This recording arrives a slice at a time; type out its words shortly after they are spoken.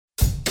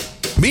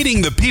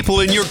meeting the people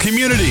in your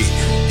community.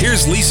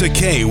 Here's Lisa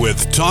Kay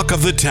with Talk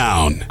of the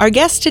Town. Our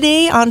guest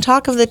today on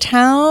Talk of the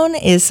Town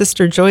is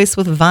Sister Joyce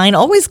with Vine.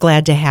 Always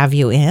glad to have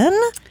you in.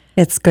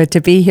 It's good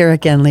to be here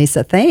again,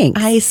 Lisa.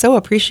 Thanks. I so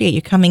appreciate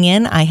you coming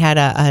in. I had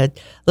a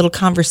little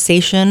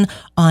conversation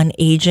on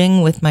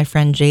aging with my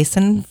friend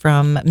Jason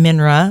from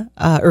MINRA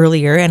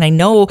earlier, and I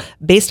know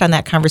based on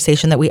that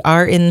conversation that we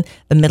are in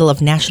the middle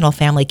of National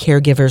Family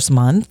Caregivers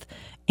Month,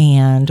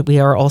 and we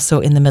are also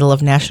in the middle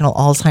of National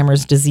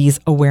Alzheimer's Disease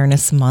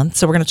Awareness Month.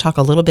 So we're going to talk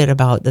a little bit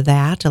about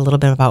that, a little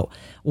bit about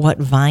what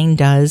Vine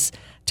does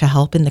to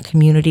help in the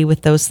community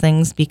with those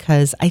things,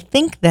 because I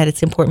think that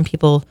it's important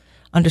people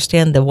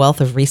understand the wealth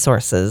of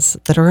resources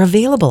that are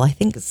available. I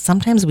think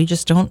sometimes we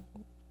just don't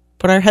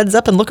put our heads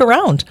up and look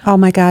around. Oh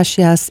my gosh,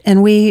 yes.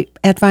 And we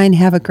at Vine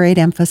have a great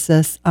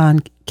emphasis on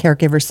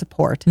caregiver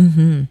support.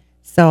 Mm-hmm.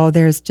 So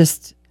there's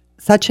just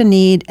such a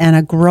need and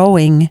a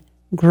growing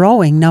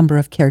number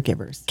of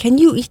caregivers. Can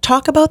you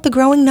talk about the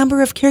growing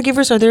number of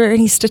caregivers? Are there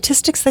any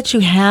statistics that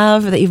you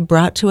have that you've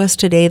brought to us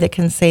today that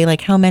can say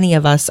like how many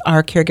of us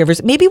are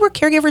caregivers? Maybe we're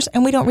caregivers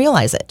and we don't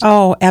realize it.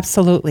 Oh,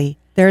 absolutely.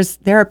 There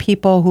are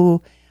people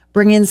who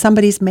bring in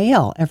somebody's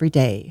mail every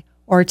day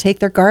or take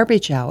their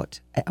garbage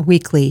out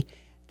weekly.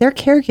 They're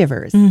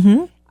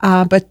caregivers,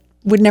 but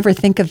would never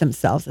think of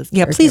themselves as caregivers.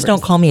 Yeah, please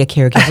don't call me a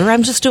caregiver.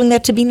 I'm just doing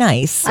that to be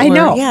nice. I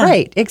know,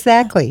 right,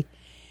 exactly.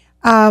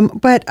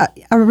 But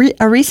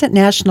a recent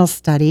national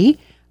study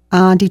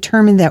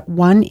determined that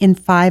 1 in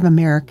 5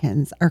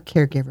 Americans are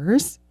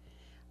caregivers.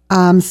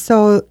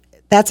 So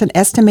that's an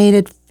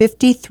estimated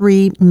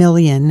 53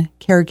 million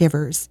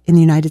caregivers in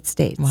the United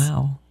States.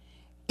 Wow.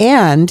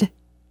 And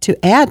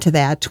to add to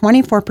that,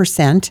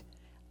 24%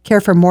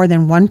 care for more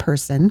than one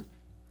person.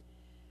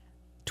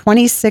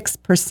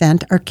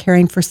 26% are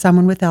caring for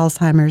someone with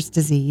Alzheimer's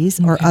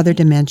disease or other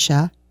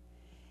dementia.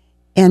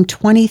 And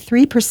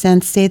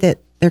 23% say that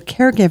their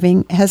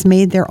caregiving has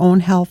made their own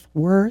health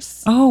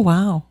worse. Oh,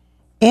 wow.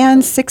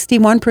 And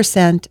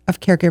 61% of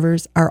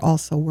caregivers are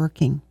also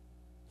working.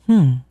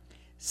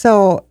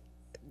 So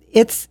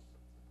it's,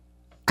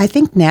 I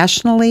think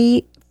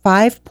nationally,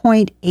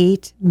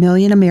 5.8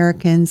 million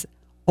Americans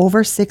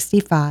over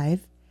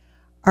 65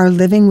 are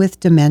living with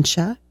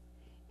dementia,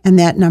 and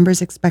that number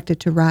is expected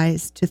to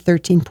rise to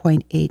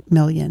 13.8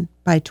 million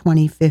by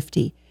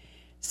 2050.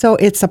 So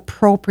it's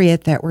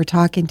appropriate that we're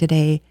talking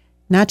today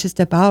not just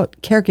about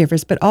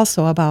caregivers, but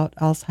also about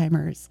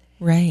Alzheimer's.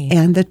 Right.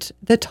 And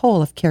the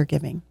toll of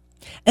caregiving.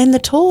 And the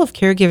toll of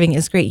caregiving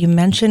is great. You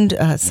mentioned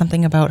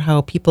something about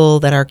how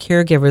people that are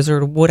caregivers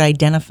or would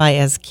identify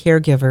as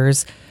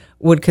caregivers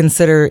would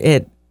consider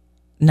it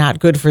not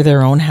good for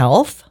their own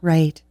health.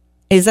 Right.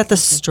 Is that the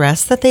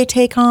stress that they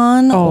take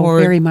on? Oh, or?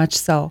 Very much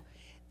so.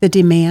 The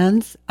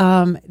demands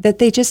that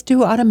they just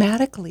do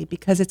automatically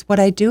because it's what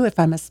I do if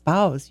I'm a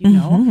spouse, you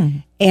know.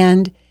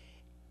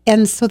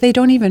 And so they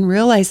don't even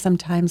realize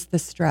sometimes the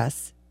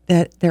stress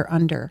that they're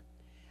under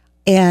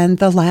and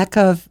the lack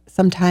of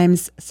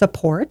sometimes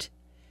support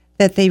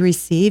that they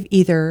receive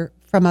either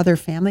from other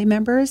family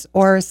members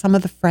or some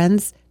of the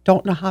friends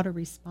don't know how to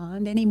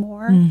respond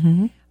anymore,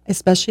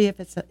 especially if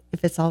it's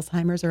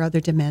Alzheimer's or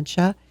other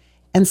dementia.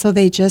 And so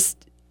they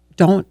just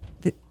don't,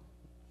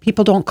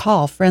 people don't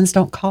call, friends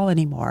don't call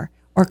anymore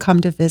or come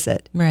to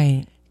visit.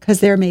 Right. Because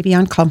they're maybe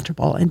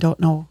uncomfortable and don't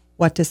know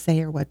what to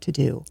say or what to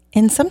do.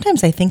 And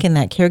sometimes I think in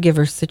that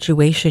caregiver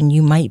situation,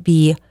 you might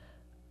be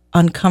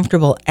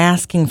uncomfortable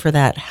asking for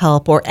that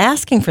help or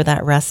asking for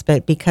that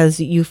respite because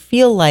you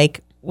feel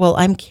like, well,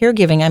 I'm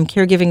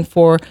caregiving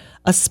for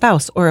a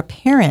spouse or a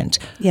parent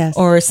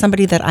or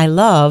somebody that I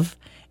love,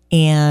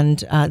 and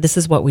this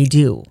is what we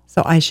do.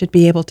 So I should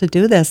be able to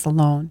do this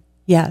alone.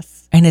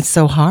 Yes. And it's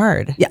so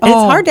hard. Yeah. It's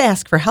hard to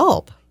ask for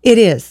help. It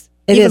is.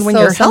 Even when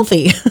you're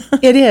healthy.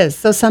 It is.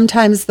 So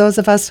sometimes those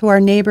of us who are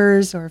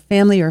neighbors or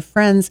family or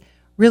friends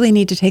really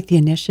need to take the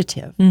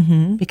initiative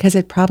because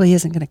it probably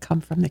isn't going to come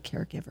from the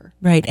caregiver.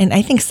 Right. And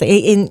I think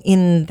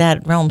in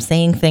that realm,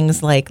 saying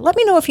things like, let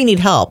me know if you need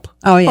help.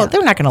 Oh, yeah. Well,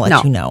 they're not going to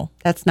let you know.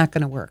 That's not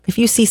going to work. If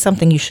you see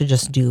something you should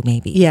just do,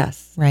 maybe.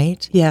 Yes.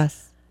 Right?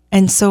 Yes.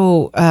 And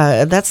so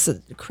that's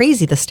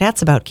crazy, the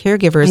stats about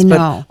caregivers. I know.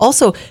 But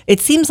also, it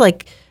seems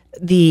like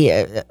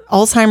the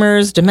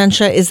Alzheimer's,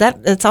 dementia,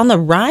 it's on the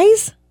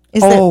rise?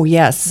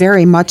 Yes,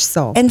 very much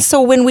so. And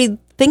so when we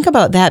think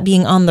about that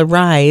being on the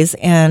rise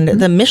and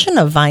the mission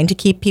of Vine to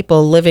keep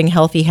people living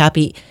healthy,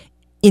 happy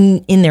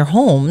in their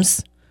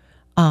homes,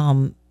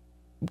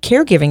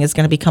 caregiving is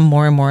going to become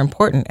more and more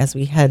important as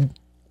we head,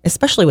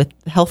 especially with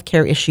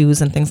healthcare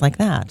issues and things like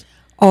that.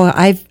 Oh,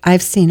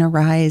 I've seen a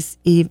rise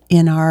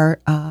in our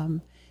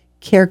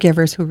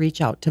caregivers who reach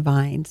out to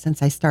Vine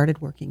since I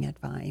started working at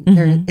Vine.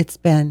 It's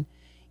been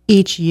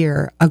each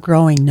year a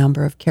growing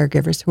number of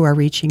caregivers who are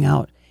reaching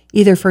out,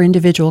 either for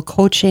individual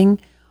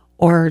coaching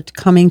or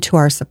coming to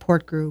our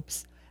support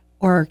groups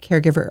or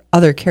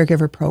other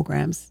caregiver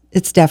programs.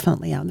 It's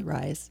definitely on the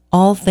rise.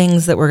 All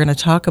things that we're going to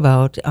talk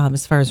about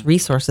as far as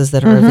resources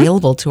that are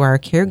available to our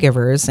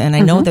caregivers. And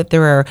I know that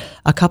there are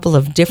a couple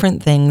of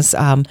different things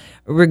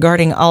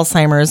regarding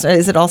Alzheimer's.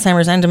 Is it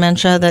Alzheimer's and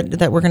dementia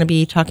that we're going to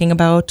be talking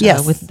about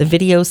Yes. with the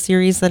video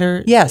series that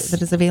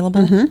is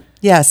available?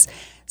 Yes.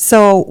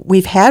 So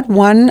we've had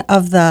one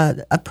of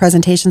the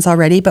presentations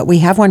already, but we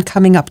have one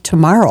coming up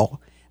tomorrow,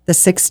 the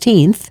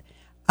 16th,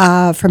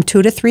 from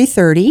 2 to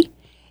 3:30.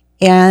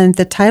 And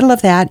the title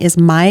of that is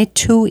My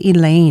Two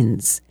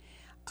Elaines.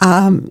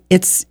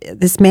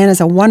 This man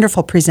is a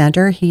wonderful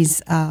presenter.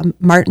 He's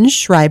Martin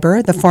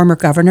Schreiber, the former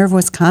governor of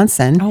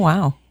Wisconsin. Oh,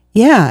 wow.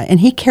 Yeah,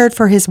 and he cared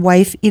for his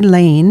wife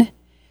Elaine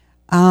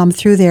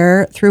through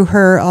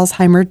her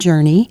Alzheimer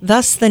journey.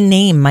 Thus the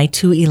name, My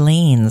Two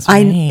Elaines.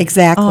 Right?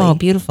 Exactly. Oh,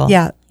 beautiful.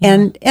 Yeah.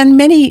 And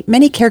many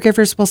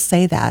caregivers will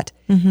say that.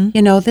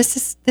 You know,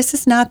 this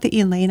is not the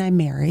Elaine I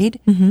married,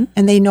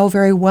 and they know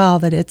very well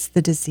that it's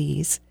the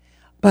disease.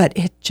 But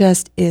it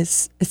just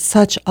it's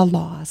such a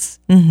loss,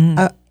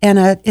 and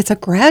it's a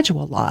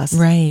gradual loss.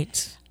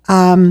 Right.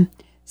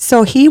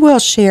 So he will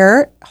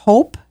share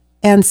hope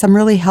and some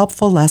really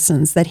helpful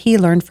lessons that he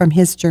learned from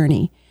his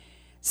journey.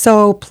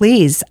 So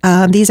please,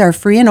 these are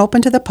free and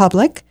open to the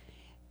public.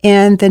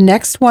 And the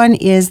next one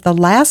is the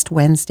last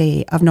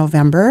Wednesday of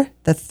November,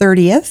 the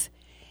 30th.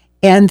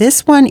 And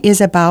this one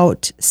is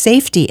about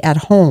safety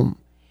at home.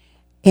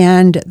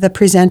 And the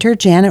presenter,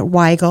 Janet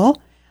Weigel,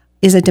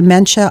 is a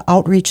dementia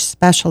outreach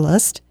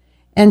specialist,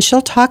 and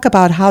she'll talk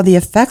about how the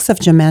effects of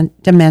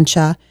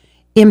dementia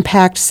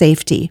impact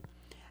safety.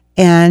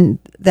 And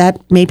that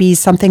may be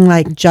something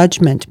like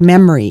judgment,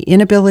 memory,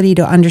 inability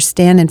to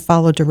understand and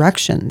follow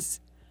directions,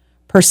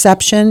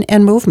 perception,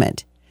 and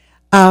movement.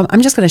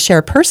 I'm just going to share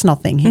a personal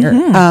thing here.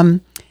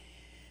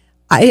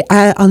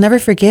 I'll never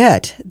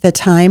forget the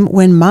time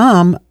when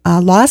Mom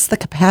lost the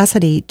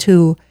capacity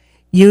to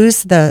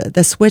use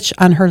the switch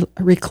on her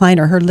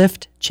recliner, her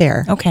lift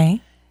chair.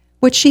 Okay.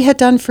 Which she had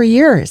done for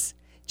years,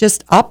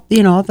 just up,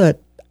 the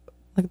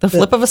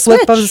flip of a switch.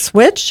 Flip of a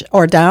switch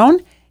or down.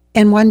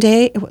 And one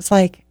day it was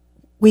like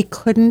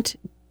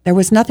there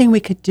was nothing we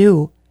could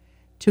do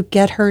to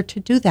get her to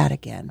do that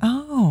again.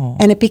 Oh.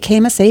 And it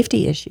became a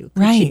safety issue.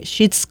 Right.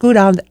 She'd scoot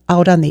out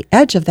on the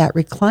edge of that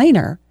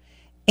recliner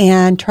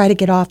and try to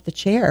get off the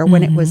chair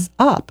when it was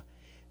up.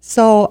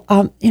 So,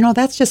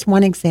 that's just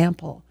one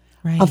example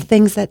of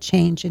things that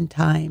change in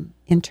time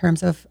in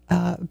terms of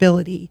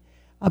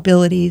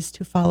abilities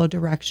to follow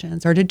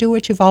directions or to do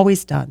what you've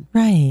always done.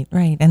 Right.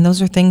 And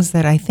those are things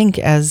that I think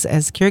as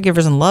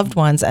caregivers and loved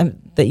ones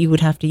that you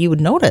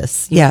would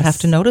notice. You would have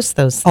to notice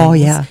those things. Oh,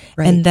 yeah.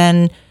 Right. And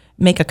then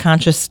make a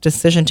conscious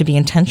decision to be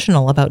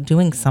intentional about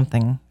doing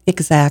something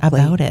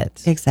about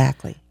it.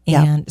 Exactly.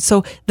 And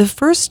so the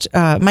first,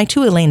 My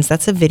Two Elaines,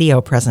 that's a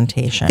video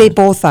presentation. They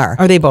both are.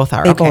 Or they both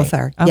are. They both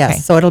are. Okay.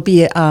 Yes. So it'll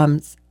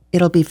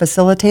be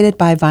facilitated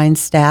by Vine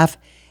staff,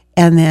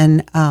 and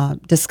then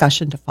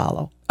discussion to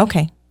follow.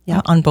 Okay.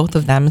 Yeah. On both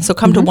of them. So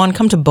come to one,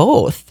 come to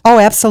both. Oh,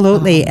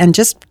 absolutely. And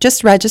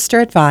just register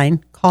at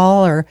Vine.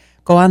 Call or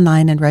go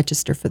online and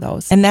register for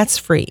those. And that's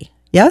free.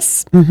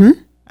 Yes.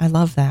 I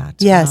love that.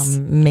 Yes.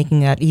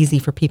 Making that easy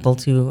for people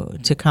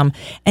to come.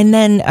 And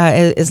then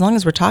as long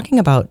as we're talking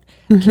about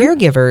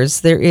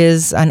caregivers, there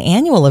is an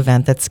annual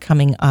event that's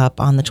coming up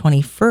on the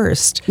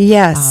 21st.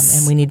 Yes.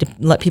 And we need to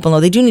let people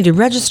know they do need to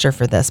register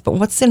for this. But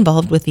what's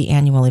involved with the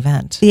annual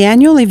event? The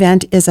annual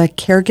event is a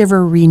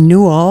caregiver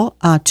renewal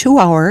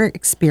 2-hour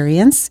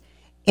experience.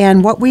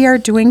 And what we are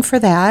doing for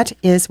that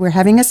is we're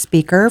having a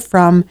speaker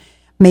from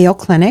Mayo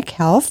Clinic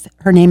Health.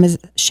 Her name is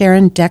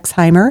Sharon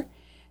Dexheimer.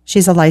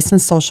 She's a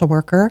licensed social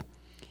worker.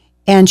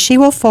 And she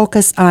will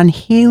focus on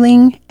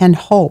healing and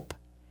hope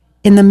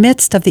in the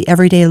midst of the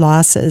everyday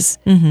losses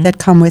that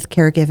come with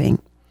caregiving.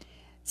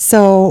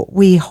 So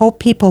we hope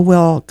people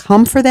will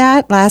come for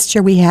that. Last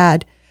year we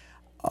had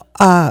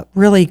a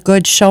really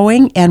good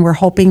showing, and we're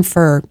hoping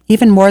for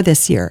even more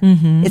this year.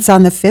 It's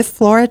on the 5th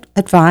floor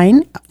at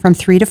Vine from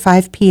 3 to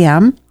 5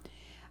 p.m.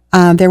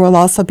 There will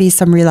also be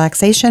some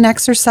relaxation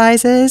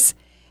exercises,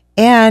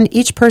 and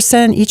each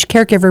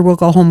caregiver will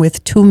go home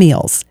with 2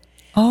 meals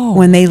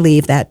when they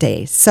leave that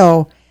day.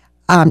 So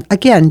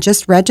again,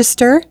 just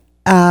register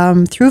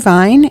through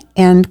Vine,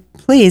 and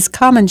please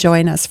come and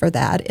join us for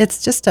that.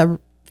 It's just a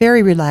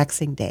very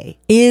relaxing day.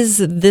 Is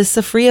this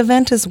a free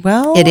event as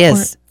well? It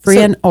is. Free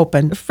and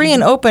open. Free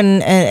and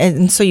open,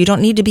 and so you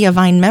don't need to be a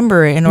Vine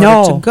member in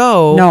order to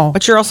go. No.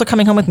 But you're also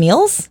coming home with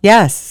meals?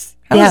 Yes.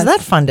 How is that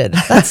funded?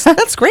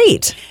 That's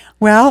great.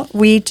 Well,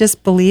 we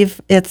just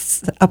believe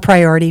it's a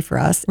priority for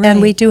us. Right.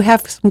 And we do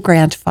have some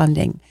grant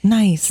funding.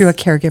 Nice. Through a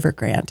caregiver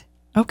grant.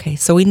 Okay,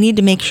 so we need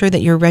to make sure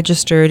that you're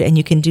registered, and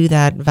you can do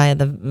that via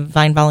the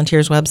Vine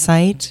Volunteers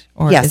website?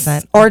 Or yes, is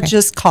that, or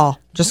just call.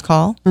 Just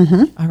call?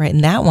 All right,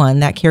 and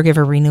that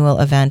caregiver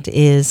renewal event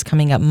is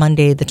coming up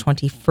Monday the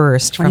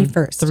 21st. From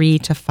 3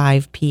 to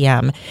 5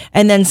 p.m.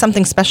 And then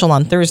something special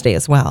on Thursday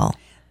as well.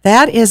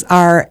 That is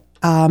our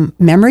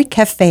Memory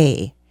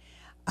Cafe.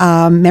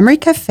 Memory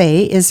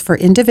Cafe is for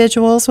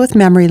individuals with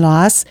memory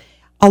loss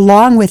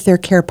along with their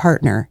care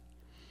partner.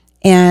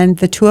 And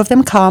the two of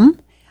them come.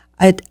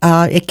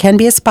 It can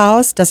be a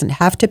spouse, doesn't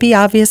have to be,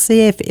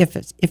 obviously.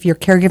 If you're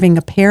caregiving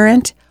a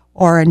parent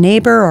or a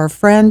neighbor or a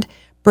friend,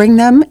 bring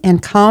them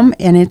and come.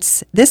 And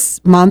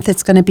this month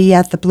it's going to be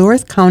at the Blue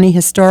Earth County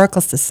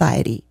Historical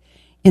Society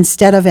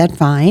instead of at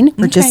Vine.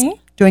 We're just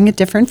doing a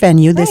different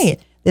venue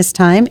this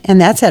time,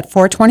 and that's at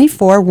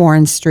 424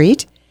 Warren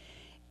Street.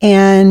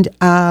 And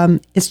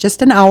it's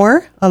just an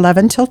hour,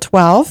 11 till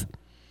 12.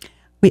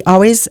 We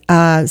always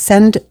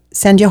send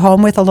you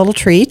home with a little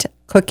treat,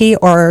 cookie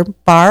or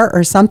bar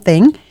or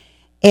something.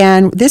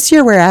 And this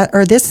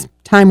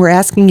time we're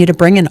asking you to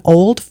bring an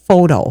old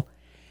photo,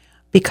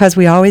 because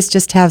we always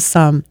just have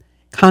some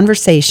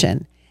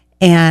conversation.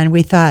 And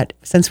we thought,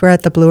 since we're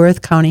at the Blue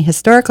Earth County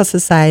Historical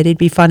Society, it'd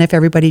be fun if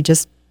everybody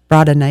just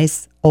brought a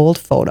nice old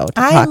photo to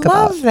talk about. I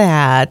love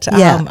that.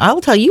 Yeah.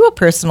 I'll tell you a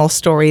personal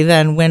story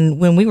then.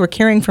 When we were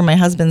caring for my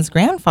husband's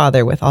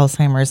grandfather with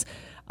Alzheimer's,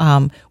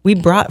 we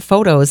brought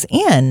photos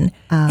in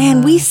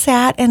and we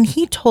sat and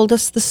he told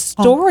us the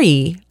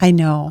story I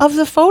know. of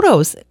the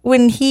photos,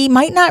 when he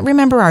might not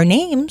remember our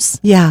names.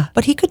 Yeah.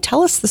 But he could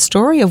tell us the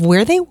story of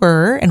where they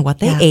were and what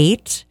they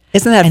ate.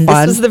 Isn't that and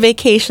fun? This was the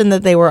vacation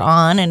that they were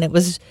on, and it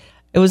was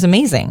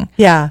amazing.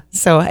 Yeah.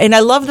 So, and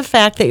I love the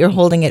fact that you're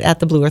holding it at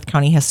the Blue Earth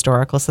County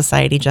Historical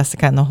Society.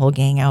 Jessica and the whole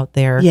gang out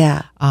there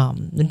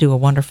do a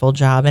wonderful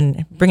job,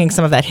 and bringing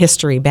some of that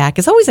history back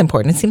is always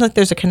important. It seems like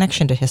there's a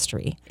connection to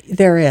history.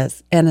 There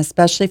is, and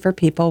especially for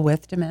people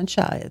with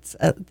dementia, it's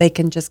they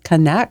can just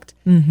connect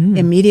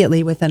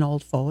immediately with an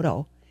old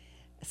photo.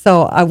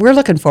 So we're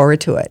looking forward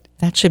to it.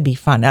 That should be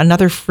fun.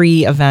 Another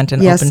free event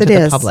and Yes, open to it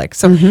the is. public.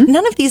 So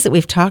none of these that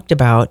we've talked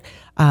about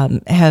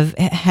have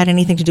had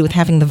anything to do with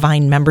having the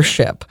Vine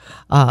membership,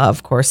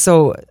 of course.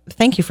 So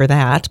thank you for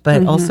that.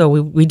 But also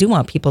we do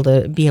want people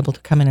to be able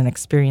to come in and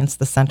experience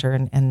the center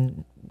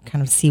and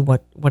kind of see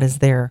what is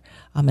there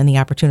and the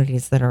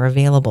opportunities that are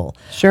available.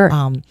 Sure.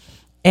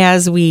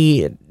 As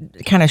we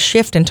kind of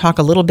shift and talk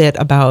a little bit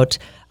about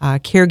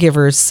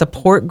caregivers,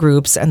 support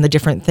groups, and the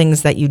different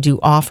things that you do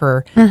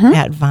offer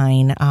at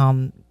Vine,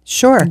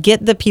 Sure.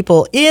 get the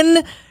people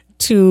in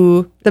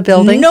to the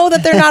building, know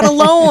that they're not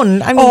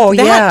alone. I mean,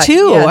 that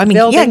too. Yeah, I mean,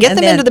 get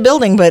them into the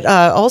building, but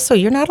also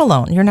you're not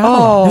alone. You're not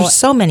alone. There's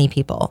so many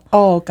people.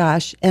 Oh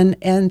gosh, and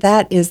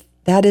that is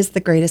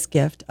the greatest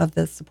gift of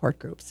the support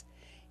groups,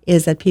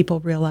 is that people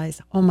realize,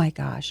 oh my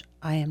gosh,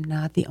 I am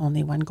not the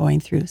only one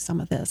going through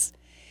some of this.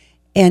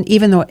 And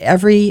even though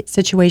every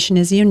situation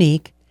is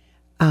unique,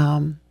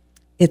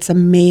 it's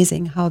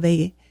amazing how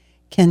they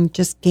can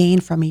just gain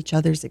from each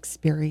other's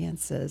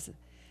experiences.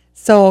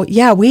 So,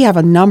 yeah, we have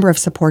a number of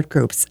support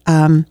groups.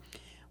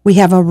 We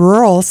have a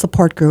rural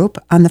support group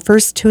on the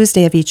first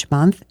Tuesday of each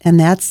month, and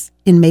that's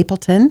in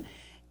Mapleton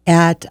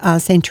at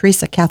St.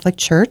 Teresa Catholic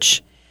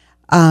Church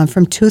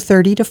from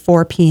 2:30 to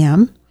 4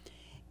 p.m.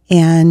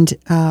 And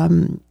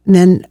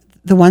then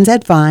the ones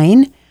at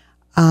Vine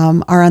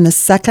are on the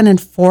second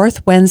and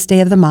fourth Wednesday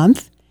of the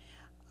month.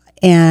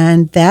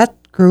 And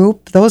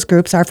those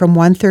groups are from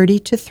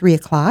 1:30 to 3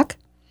 o'clock.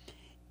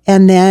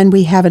 And then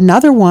we have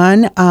another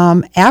one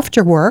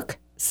after work.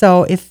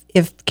 So if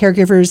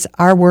caregivers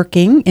are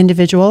working,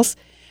 individuals,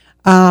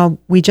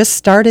 we just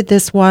started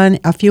this one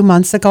a few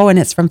months ago, and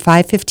it's from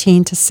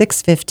 5:15 to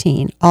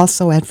 6:15,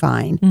 also at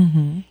Vine.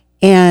 Mm-hmm.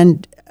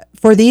 And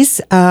for these,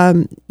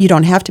 you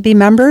don't have to be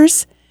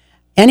members.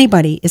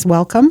 Anybody is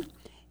welcome,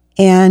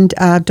 and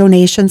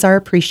donations are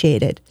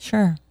appreciated.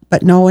 Sure.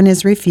 But no one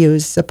is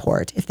refused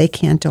support if they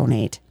can't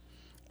donate.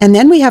 And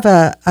then we have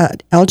a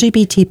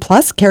LGBT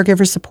plus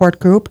caregiver support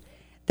group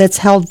that's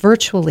held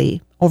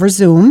virtually over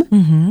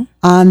Zoom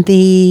on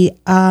the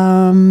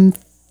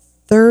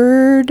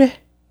third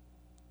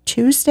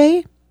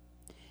Tuesday.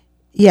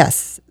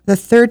 Yes, the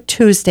third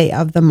Tuesday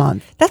of the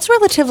month. That's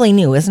relatively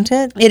new, isn't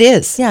it? It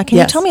is. Yeah. Can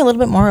you tell me a little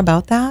bit more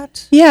about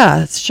that?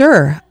 Yeah,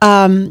 sure.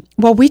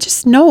 Well, we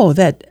just know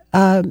that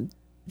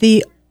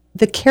the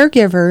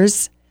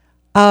caregivers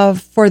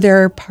for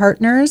their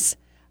partners,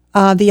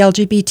 the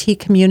LGBT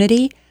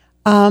community,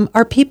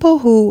 are people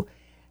who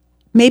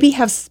maybe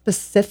have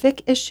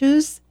specific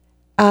issues,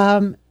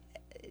 and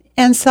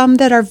some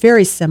that are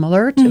very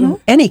similar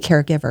to any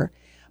caregiver.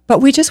 But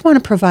we just want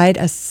to provide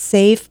a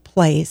safe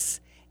place.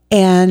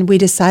 And we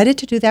decided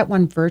to do that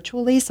one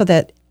virtually so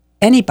that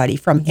anybody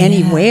from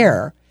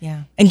anywhere.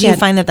 Yeah. And do you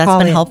find that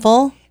that's been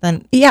helpful?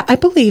 Then yeah, I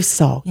believe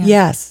so. Yeah.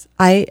 Yes.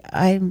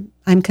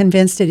 I'm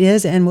convinced it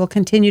is, and will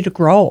continue to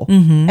grow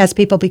as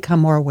people become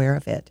more aware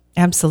of it.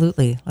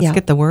 Absolutely. Let's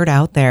get the word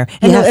out there.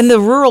 And the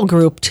rural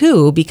group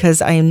too,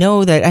 because I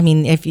know that, I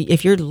mean,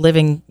 if you're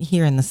living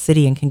here in the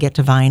city and can get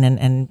to Vine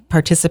and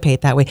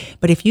participate that way,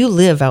 but if you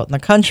live out in the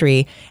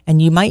country,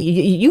 and you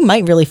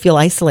might really feel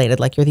isolated,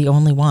 like you're the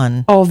only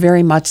one. Oh,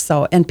 very much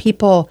so. And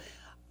people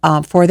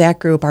for that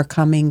group are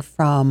coming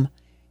from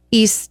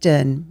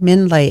Easton,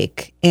 Min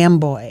Lake,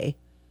 Amboy,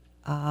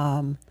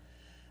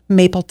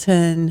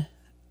 Mapleton,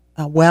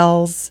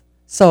 Wells.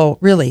 So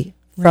really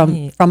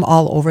from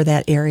all over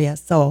that area.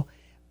 So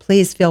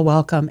please feel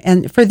welcome.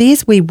 And for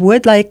these, we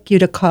would like you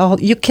to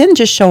call. You can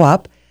just show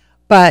up,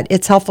 but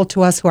it's helpful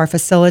to us who are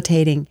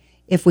facilitating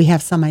if we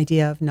have some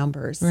idea of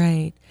numbers.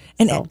 Right.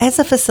 And as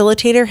a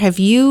facilitator, have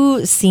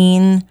you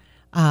seen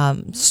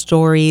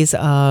stories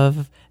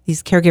of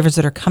these caregivers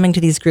that are coming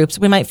to these groups?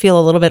 We might feel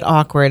a little bit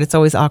awkward. It's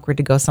always awkward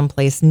to go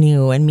someplace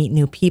new and meet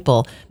new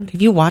people. But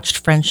have you watched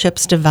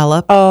friendships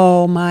develop?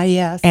 Oh, my,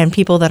 yes. And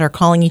people that are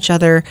calling each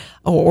other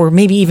or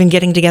maybe even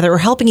getting together or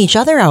helping each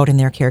other out in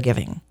their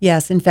caregiving?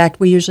 Yes. In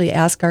fact, we usually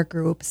ask our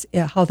groups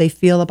how they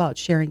feel about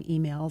sharing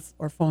emails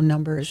or phone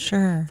numbers.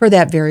 Sure. For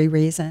that very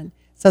reason.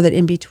 So that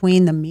in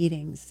between the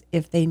meetings,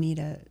 if they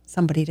need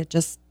somebody to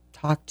just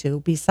talk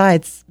to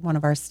besides one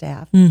of our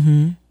staff,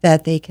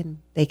 that they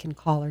can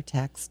call or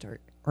text or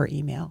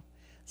email.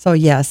 So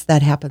yes,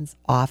 that happens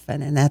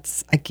often, and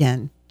that's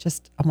again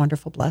just a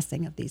wonderful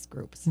blessing of these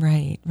groups.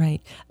 Right.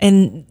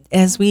 And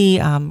as we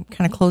kind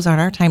of close out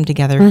our time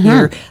together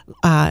here,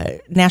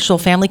 National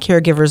Family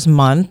Caregivers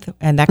Month,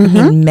 and that could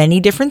mean many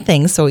different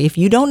things. So if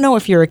you don't know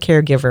if you're a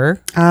caregiver,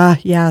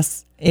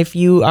 yes, if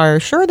you are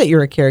sure that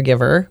you're a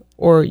caregiver,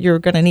 or you're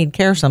going to need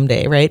care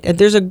someday, right? And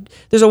there's a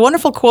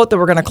wonderful quote that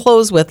we're going to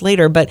close with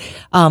later, but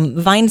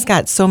Vine's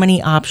got so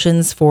many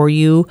options for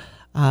you.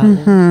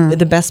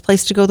 The best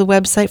place to go, the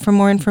website for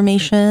more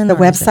information? The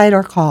website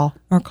or call.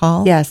 Or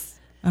call? Yes.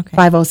 Okay.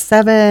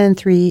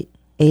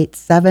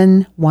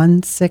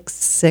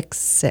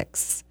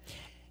 507-387-1666.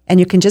 And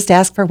you can just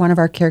ask for one of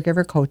our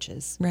caregiver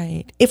coaches.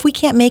 Right. If we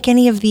can't make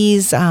any of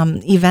these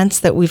events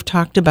that we've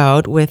talked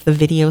about with the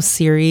video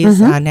series,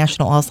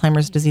 National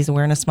Alzheimer's Disease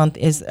Awareness Month,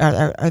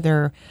 are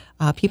there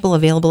people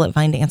available at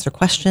Vine to answer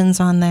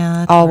questions on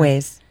that?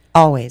 Always,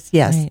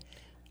 yes.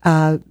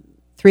 Right.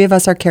 3 of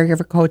us are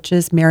caregiver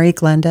coaches, Mary,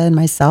 Glenda, and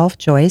myself,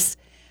 Joyce.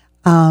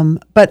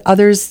 But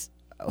others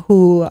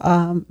who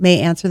may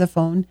answer the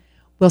phone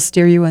will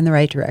steer you in the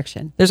right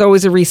direction. There's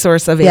always a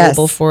resource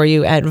available for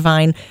you at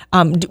Vine.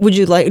 Would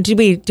you like? Did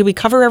we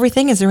cover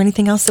everything? Is there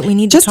anything else that we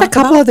need just to talk about? Just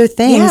a couple other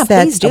things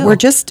please do. We're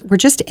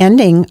just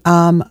ending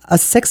a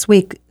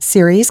 6-week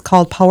series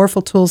called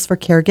Powerful Tools for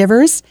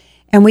Caregivers,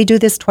 and we do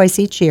this twice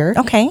each year.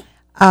 Okay.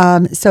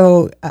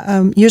 So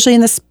usually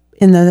in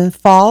the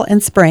fall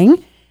and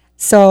spring.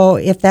 So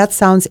if that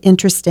sounds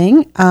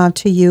interesting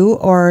to you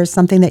or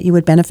something that you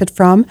would benefit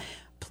from,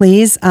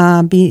 please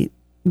be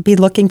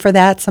looking for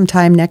that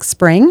sometime next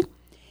spring.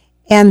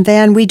 And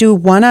then we do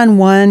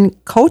one-on-one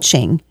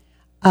coaching.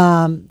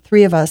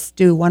 3 of us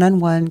do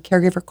one-on-one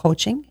caregiver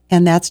coaching,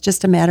 and that's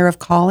just a matter of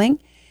calling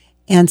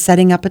and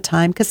setting up a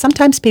time, because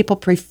sometimes people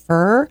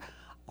prefer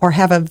or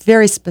have a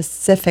very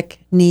specific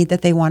need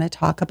that they want to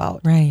talk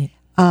about in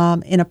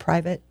a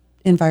private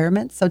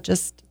environment. So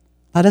just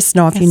let us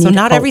know if you need a coach. So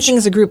not everything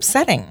is a group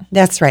setting.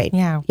 That's right.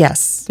 Yeah.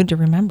 Yes. Good to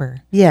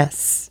remember.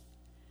 Yes.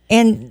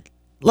 And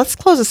let's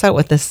close us out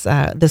with this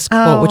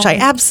quote, which I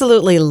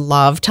absolutely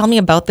love. Tell me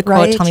about the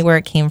quote. Tell me where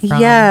it came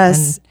from.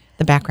 Yes. And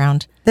the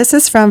background. This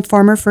is from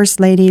former First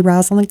Lady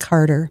Rosalind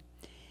Carter.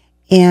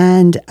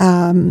 And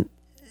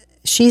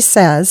she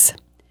says,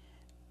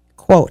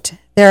 quote,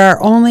 "There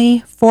are only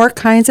 4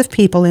 kinds of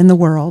people in the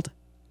world: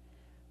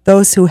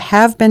 those who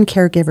have been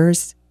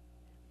caregivers,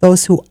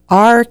 those who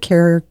are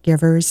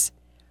caregivers,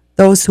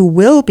 those who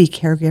will be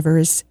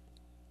caregivers,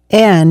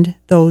 and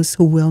those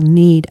who will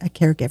need a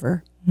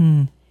caregiver."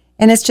 And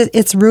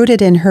it's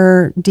rooted in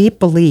her deep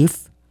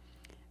belief.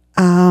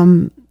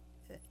 And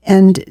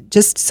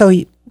just so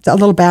a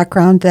little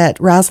background, that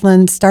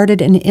Rosalind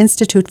started an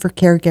Institute for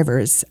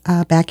Caregivers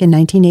back in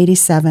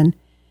 1987.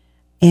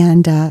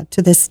 And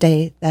to this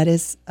day, that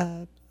is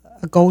a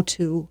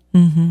go-to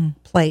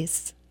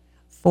place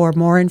for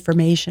more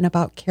information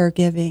about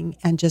caregiving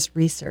and just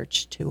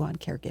research, too, on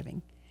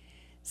caregiving.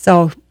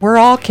 So we're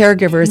all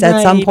caregivers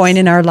at some point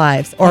in our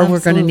lives, or we're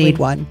going to need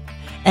one.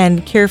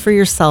 And care for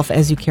yourself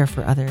as you care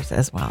for others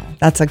as well.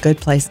 That's a good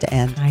place to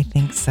end. I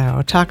think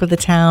so. Talk of the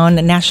Town,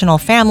 National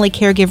Family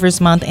Caregivers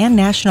Month, and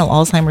National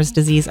Alzheimer's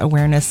Disease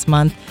Awareness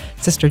Month.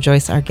 Sister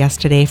Joyce, our guest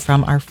today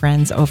from our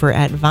friends over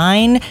at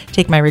Vine.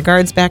 Take my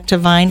regards back to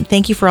Vine.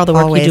 Thank you for all the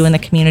work you do in the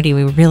community.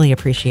 We really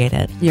appreciate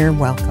it. You're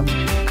welcome.